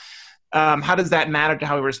well. How does that matter to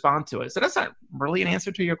how we respond to it? So that's not really an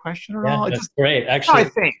answer to your question at all. That's great. Actually, I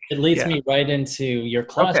think it leads me right into your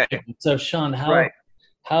classroom. Okay. So Sean, how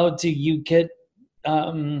do you get,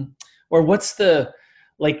 or what's the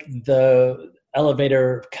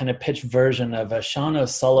elevator kind of pitch version of a Sean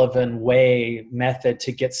O'Sullivan way method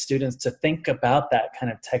to get students to think about that kind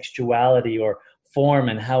of textuality or form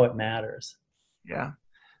and how it matters? Yeah.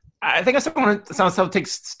 I think someone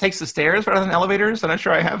takes the stairs rather than elevators. I'm not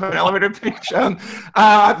sure I have an elevator pitch, but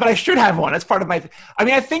I should have one. That's part of my.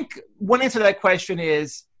 I think one answer to that question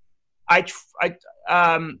is, what's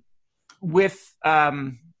one way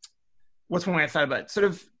I thought about it? Sort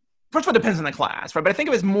of, first of all, it depends on the class, right? But I think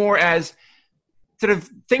of it as more as sort of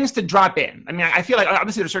things to drop in. I feel like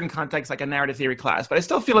obviously there's certain contexts like a narrative theory class, but I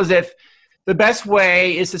still feel as if the best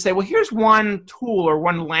way is to say, well, here's one tool or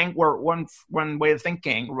one one way of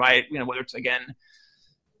thinking, right? Whether it's, again,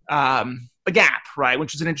 a gap, right?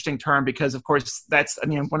 Which is an interesting term because, of course, that's,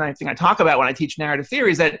 one thing I talk about when I teach narrative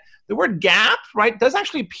theory is that the word gap, right, does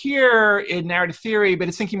actually appear in narrative theory, but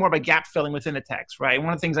it's thinking more about gap filling within a text, right?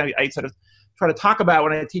 One of the things I sort of try to talk about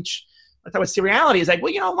when I talk about seriality is like,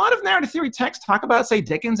 well, a lot of narrative theory texts talk about, say,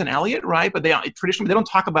 Dickens and Eliot, right? But traditionally, they don't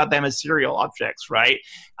talk about them as serial objects, right?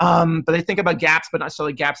 But they think about gaps, but not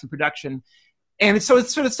necessarily gaps in production. And so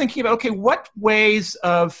it's sort of thinking about, okay, what ways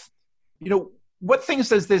of, what things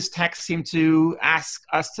does this text seem to ask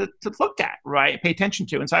us to look at, right? Pay attention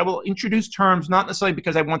to. And so I will introduce terms, not necessarily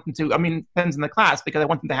because I want them to, depends on the class, because I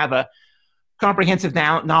want them to have a comprehensive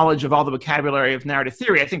knowledge of all the vocabulary of narrative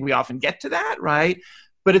theory. I think we often get to that, right?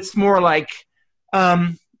 But it's more like, I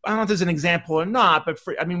don't know if there's an example or not, but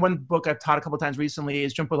one book I've taught a couple of times recently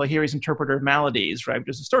is Jhumpa Lahiri's Interpreter of Maladies, right? Which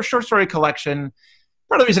is a short story collection.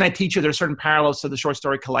 Part of the reason I teach it, there are certain parallels to the short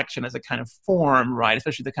story collection as a kind of form, right?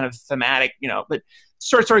 Especially the kind of thematic, but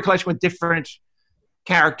short story collection with different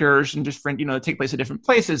characters and different, take place at different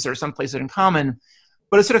places. There are some places in common.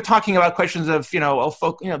 but it's sort of talking about questions of,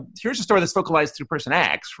 here's a story that's focalized through person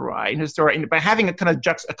X, right? And, and by having a kind of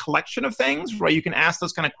a collection of things, right, you can ask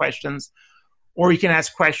those kind of questions, or you can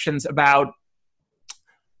ask questions about,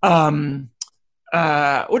 or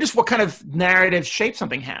just what kind of narrative shape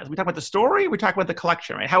something has. We talk about the story, we talk about the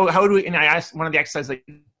collection, right? How do we, and I asked one of the exercises I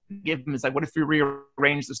give them is like, what if we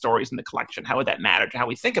rearrange the stories in the collection? How would that matter to how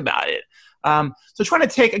we think about it? So trying to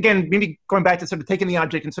take, again, maybe going back to sort of taking the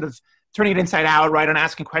object and sort of turning it inside out, right, and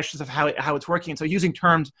asking questions of how it's working. So using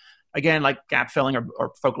terms, again, like gap filling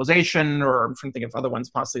or focalization, or I'm trying to think of other ones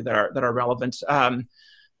possibly that are relevant.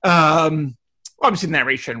 Obviously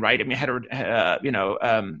narration, right? I mean,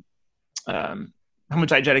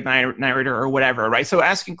 homodiegetic narrator or whatever, right? So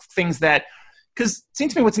asking things that, because it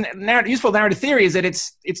seems to me what's useful narrative theory is that it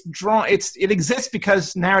exists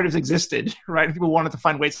because narratives existed, right? And people wanted to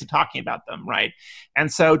find ways of talking about them, right?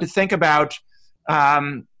 And so to think about,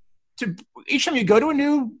 each time you go to a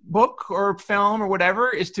new book or film or whatever,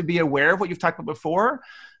 is to be aware of what you've talked about before,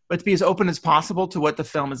 but to be as open as possible to what the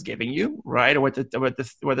film is giving you, right? Or what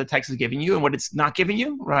the text is giving you and what it's not giving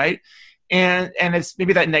you, right? And it's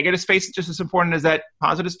maybe that negative space is just as important as that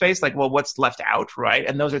positive space, like, well, what's left out, right?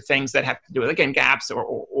 And those are things that have to do with, again, gaps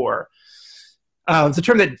or it's a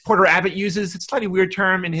term that Porter Abbott uses. It's a slightly weird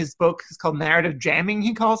term in his book. It's called narrative jamming,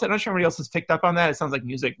 he calls it. I'm not sure anybody else has picked up on that. It sounds like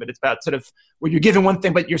music, but it's about sort of where you're given one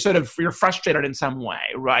thing, but you're frustrated in some way,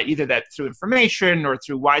 right? Either that through information or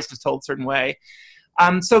through why it's told a certain way.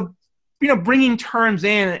 So, bringing terms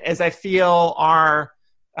in, as I feel are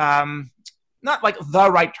not like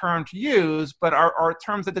the right term to use, but are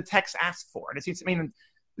terms that the text asks for. And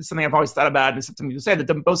it's something I've always thought about, and it's something you said, that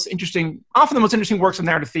often the most interesting works of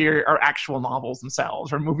narrative theory are actual novels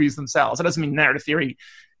themselves or movies themselves. It doesn't mean narrative theory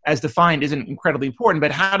as defined isn't incredibly important,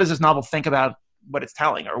 but how does this novel think about what it's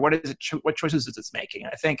telling, or what choices is it's making?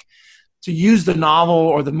 And I think to use the novel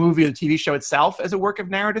or the movie or the TV show itself as a work of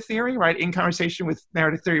narrative theory, right, in conversation with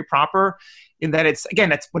narrative theory proper, in that it's, again,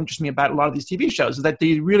 that's what interests me about a lot of these TV shows, is that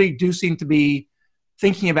they really do seem to be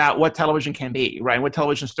thinking about what television can be, right, what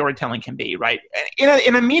television storytelling can be, right,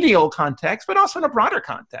 in a medial context, but also in a broader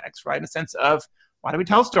context, right, in a sense of, why do we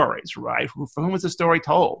tell stories, right, for whom is the story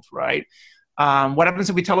told, right? What happens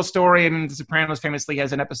if we tell a story? I mean, The Sopranos famously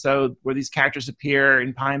has an episode where these characters appear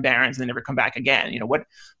in Pine Barrens and they never come back again.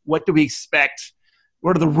 What do we expect?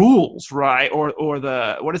 What are the rules, right? Or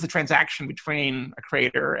what is the transaction between a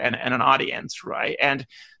creator and an audience, right? And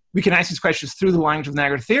we can ask these questions through the language of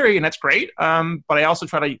narrative theory, and that's great. But I also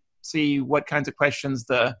try to see what kinds of questions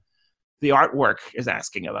the artwork is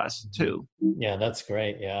asking of us too. Yeah, that's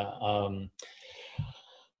great. Yeah.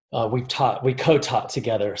 We co-taught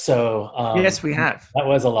together. So yes, we have. That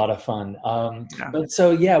was a lot of fun. Yeah. But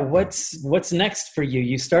so, yeah, what's next for you?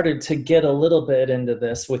 You started to get a little bit into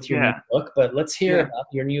this with your new book, but let's hear about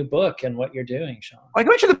your new book and what you're doing, Sean. I can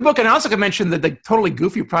mention the book, and I also can mention the totally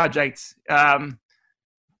goofy project.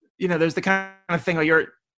 There's the kind of thing where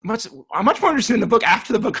I'm much more interested in the book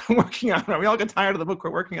after the book I'm working on. We all get tired of the book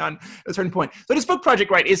we're working on at a certain point. So this book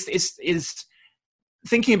project, right, is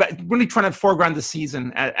thinking about really trying to foreground the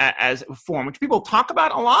season as a form, which people talk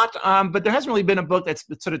about a lot, but there hasn't really been a book that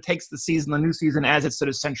sort of takes the new season as its sort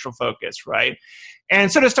of central focus, right?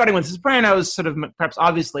 And sort of starting with The Sopranos, sort of perhaps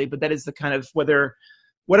obviously, but that is the kind of what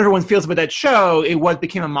everyone feels about that show. It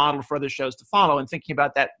became a model for other shows to follow, and thinking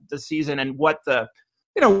about the season and what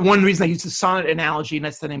one reason I use the sonnet analogy, and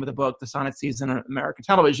that's the name of the book, The Sonnet Season on American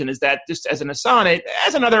Television, is that just as in a sonnet,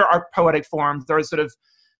 as another art poetic form, there are sort of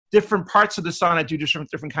different parts of the sonnet do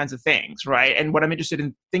different kinds of things, right? And what I'm interested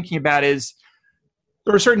in thinking about is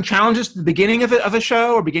there are certain challenges at the beginning of a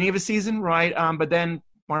show or beginning of a season, right? But then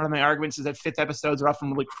one of my arguments is that fifth episodes are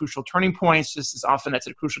often really crucial turning points. Just as often that's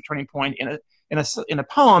a crucial turning point in a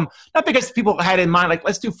poem, not because people had in mind, like,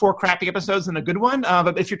 let's do 4 crappy episodes and a good one,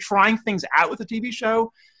 but if you're trying things out with a TV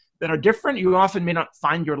show that are different, you often may not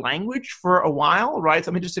find your language for a while, right? So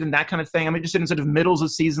I'm interested in that kind of thing. I'm interested in sort of middles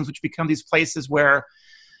of seasons, which become these places where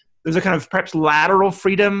there's a kind of perhaps lateral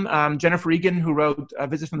freedom. Jennifer Egan, who wrote A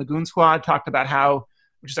Visit from the Goon Squad, talked about how,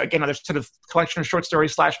 which is again another sort of collection of short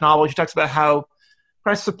stories / novels. She talks about how,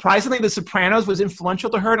 perhaps surprisingly, The Sopranos was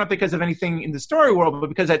influential to her, not because of anything in the story world, but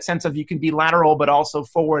because that sense of you can be lateral but also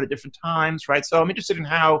forward at different times, right? So I'm interested in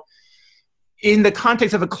how, in the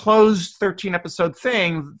context of a closed 13-episode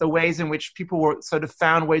thing, the ways in which people were sort of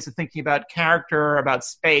found ways of thinking about character, about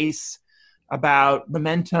space, about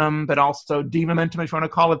momentum, but also de-momentum, if you want to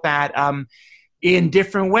call it that, in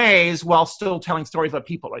different ways while still telling stories about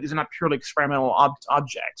people, right? These are not purely experimental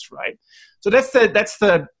objects, right? So that's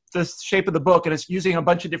the shape of the book, and it's using a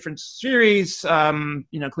bunch of different series, including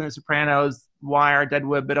The Sopranos, Wire,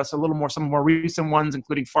 Deadwood, but also some more recent ones,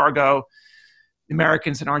 including Fargo,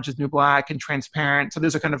 Americans, and Orange is the New Black, and Transparent. So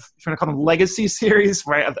those are kind of, if you want to call them legacy series,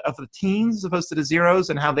 right, of the teens as opposed to the zeros,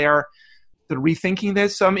 and how they are rethinking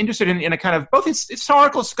this. So I'm interested in a kind of both its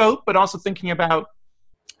historical scope, but also thinking about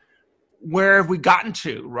where have we gotten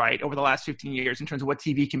to, right, over the last 15 years in terms of what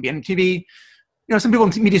TV can be. And TV, some people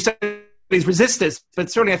in media studies resist this,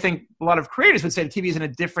 but certainly I think a lot of creators would say that TV is in a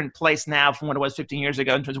different place now from what it was 15 years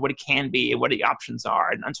ago in terms of what it can be and what the options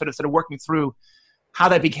are. And I'm sort of working through how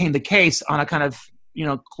that became the case on a kind of,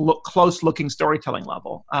 close-looking storytelling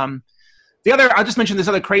level. I'll just mention this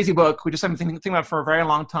other crazy book we just have been thinking about for a very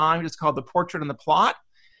long time. It's called The Portrait and the Plot.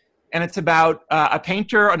 And it's about a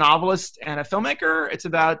painter, a novelist, and a filmmaker. It's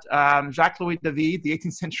about Jacques-Louis David, the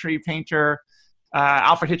 18th century painter,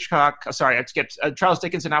 Charles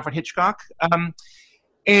Dickens and Alfred Hitchcock. And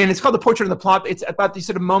it's called The Portrait and the Plot. It's about these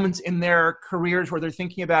sort of moments in their careers where they're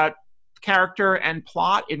thinking about character and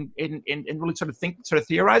plot and really sort of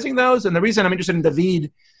theorizing those. And the reason I'm interested in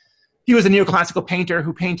David, he was a neoclassical painter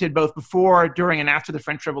who painted both before, during, and after the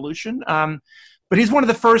French Revolution. But he's one of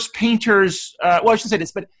the first painters, I shouldn't say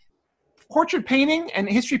this, but portrait painting and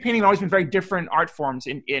history painting have always been very different art forms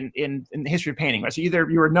in the history of painting. Right? So either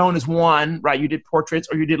you were known as one, right? You did portraits,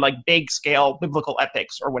 or you did like big scale biblical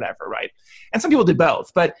epics or whatever, right? And some people did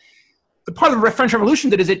both. But the part of the French Revolution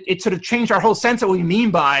did is it sort of changed our whole sense of what we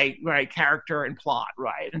mean by, right, character and plot,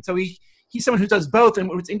 right? And so he's someone who does both. And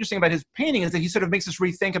what's interesting about his painting is that he sort of makes us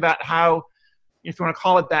rethink about how, if you want to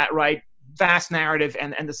call it that, right, vast narrative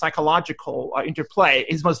and the psychological interplay.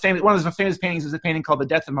 One of his most famous paintings is a painting called The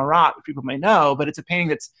Death of Marat, which people may know, but it's a painting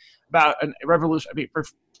that's about a revolution,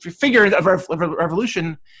 figure of a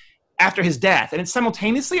revolution after his death. And it's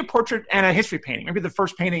simultaneously a portrait and a history painting, maybe the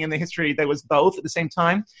first painting in the history that was both at the same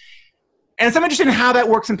time. And so I'm interested in how that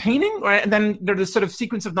works in painting, right? And then there's this sort of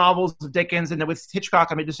sequence of novels of Dickens, and then with Hitchcock,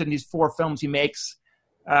 I'm interested in these 4 films he makes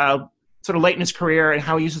sort of late in his career, and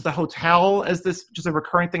how he uses the hotel as this, just a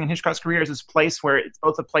recurring thing in Hitchcock's career, as this place where it's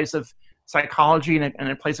both a place of psychology and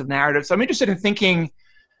a place of narrative. So I'm interested in thinking,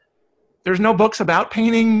 there's no books about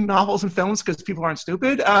painting, novels, and films because people aren't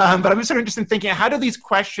stupid. But I'm just sort of interested in thinking, how do these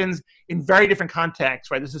questions in very different contexts,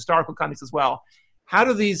 right? This historical context as well. How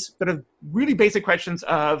do these sort of really basic questions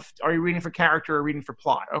of, are you reading for character or reading for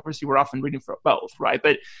plot? Obviously, we're often reading for both, right?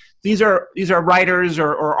 But these are writers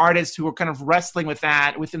or artists who are kind of wrestling with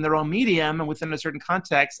that within their own medium and within a certain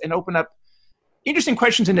context, and open up interesting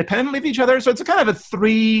questions independently of each other. So it's a kind of a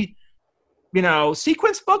 3,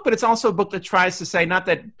 sequence book, but it's also a book that tries to say, not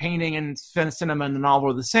that painting and cinema and the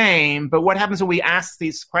novel are the same, but what happens when we ask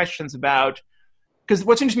these questions about. Because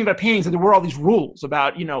what's interesting about paintings is there were all these rules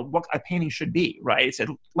about, what a painting should be, right? It's a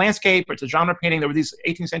landscape, or it's a genre painting. There were these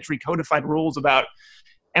 18th century codified rules about,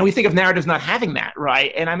 and we think of narratives not having that,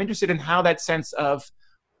 right? And I'm interested in how that sense of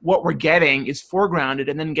what we're getting is foregrounded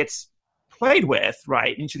and then gets played with,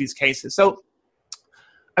 right, in each of these cases. So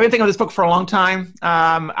I've been thinking of this book for a long time.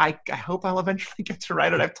 I hope I'll eventually get to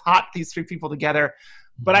write it. I've taught these 3 people together.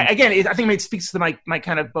 But I think it speaks to my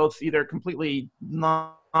kind of both either completely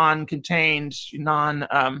non-contained,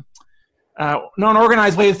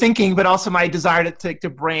 non-organized way of thinking, but also my desire to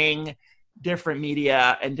bring different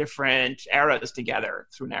media and different eras together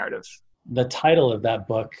through narrative. The title of that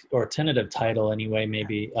book, or tentative title anyway,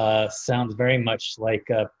 maybe, sounds very much like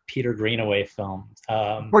a Peter Greenaway film.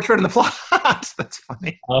 Portrait and the Plot. That's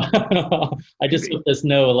funny. I just hope there's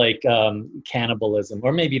no cannibalism,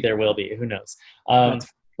 or maybe there will be. Who knows?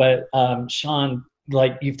 But Sean,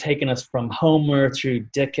 you've taken us from Homer through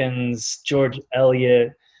Dickens, George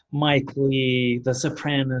Eliot, Mike Leigh, The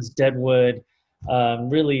Sopranos, Deadwood,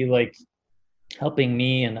 really helping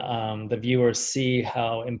me and the viewers see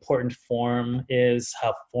how important form is,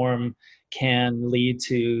 how form can lead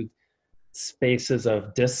to spaces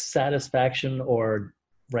of dissatisfaction or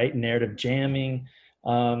right narrative jamming,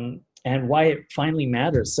 and why it finally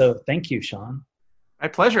matters. So thank you, Sean. My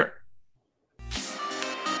pleasure.